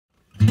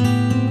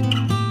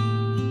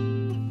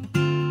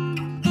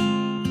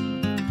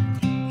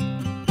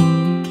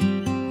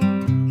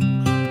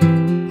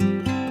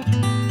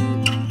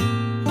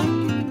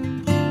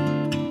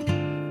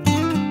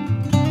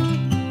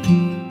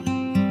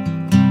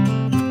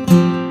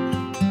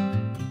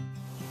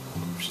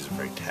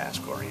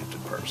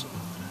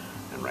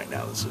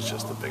this is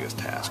just the biggest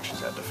task she's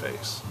had to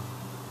face.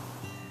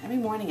 Every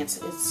morning it's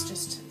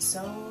just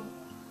so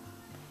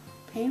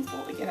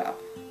painful to get up.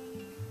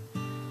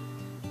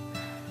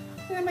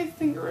 And then my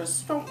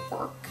fingers don't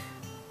work.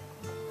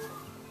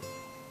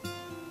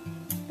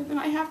 And then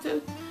I have to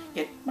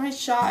get my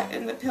shot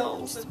and the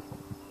pills.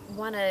 I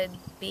want to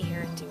be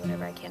here and do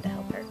whatever I can to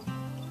help her.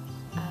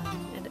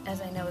 And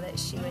as I know that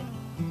she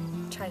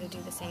would try to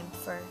do the same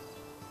for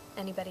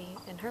anybody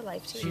in her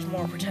life too. She's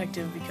more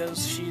protective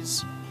because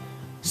she's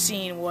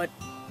seen what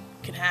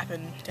can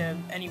happen to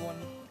anyone.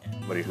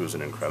 Somebody who's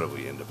an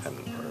incredibly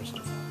independent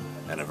person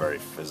and a very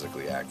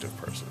physically active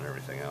person and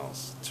everything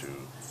else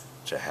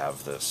to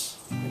have this,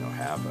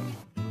 happen.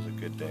 It was a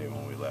good day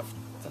when we left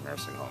the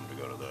nursing home to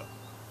go to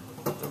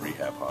the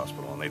rehab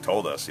hospital, and they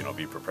told us,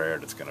 be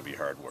prepared, it's going to be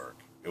hard work.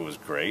 It was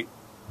great,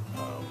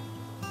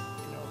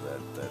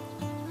 that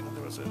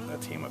there was a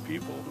team of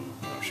people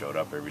who showed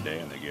up every day,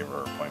 and they gave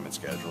her appointment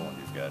schedule, and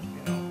you've got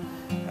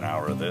an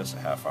hour of this, a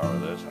half hour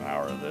of this, an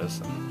hour of this,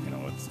 and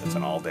it's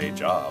an all-day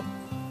job.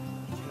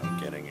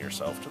 Getting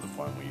yourself to the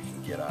point where you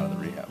can get out of the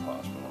rehab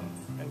hospital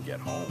and get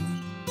home.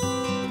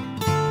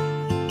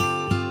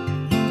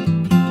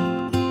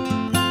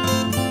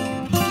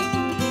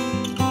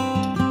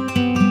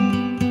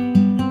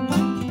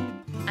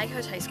 I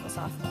coach high school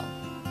softball.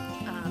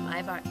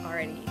 I've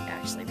already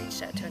actually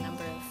reached out to a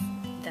number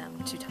of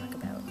them to talk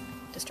about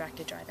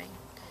distracted driving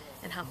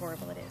and how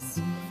horrible it is.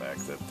 The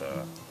fact that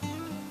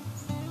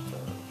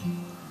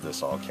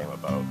this all came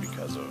about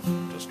because of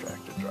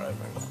distracted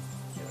driving,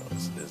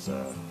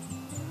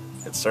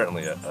 it's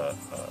certainly a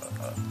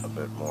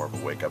bit more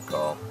of a wake-up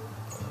call.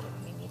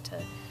 We need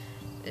to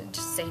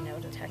just say no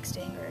to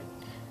texting or,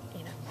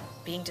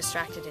 being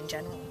distracted in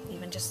general,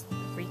 even just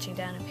reaching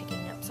down and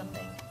picking up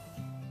something.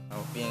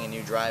 Being a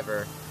new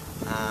driver,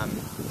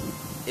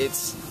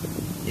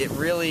 it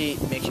really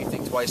makes you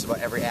think twice about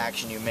every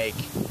action you make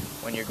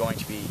when you're going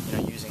to be,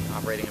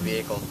 operating a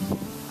vehicle,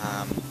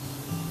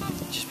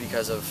 just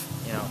because of,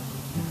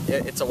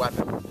 it's a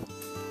weapon.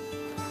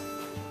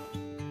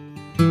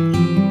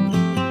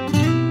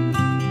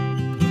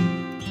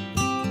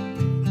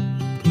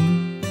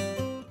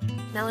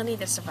 Melanie,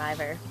 the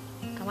survivor,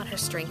 I want her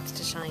strength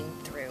to shine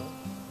through.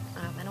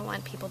 I don't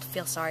want people to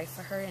feel sorry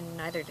for her, and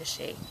neither does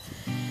she.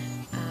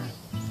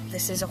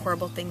 This is a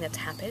horrible thing that's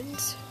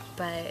happened,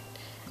 but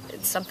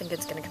something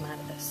good's going to come out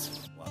of this.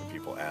 A lot of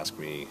people ask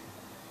me,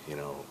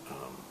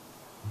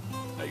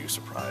 are you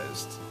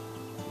surprised,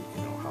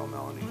 how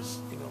Melanie's,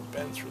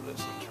 been through this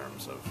in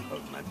terms of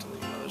mentally?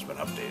 There's been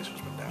up days,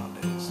 there's been down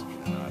days.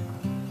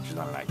 She's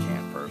not an I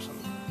can't person.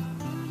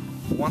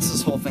 Once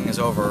this whole thing is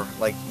over,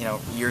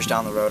 years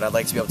down the road, I'd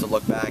like to be able to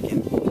look back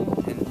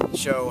and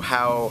show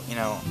how,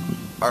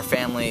 our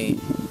family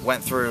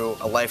went through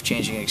a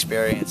life-changing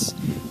experience,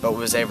 but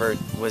was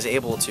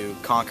able to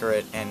conquer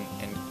it and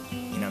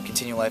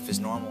continue life as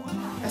normal.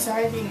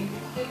 Aside being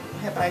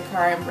hit by a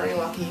car, I'm very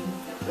lucky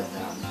with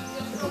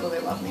the people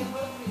that love me.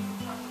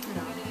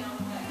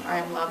 I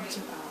am loved.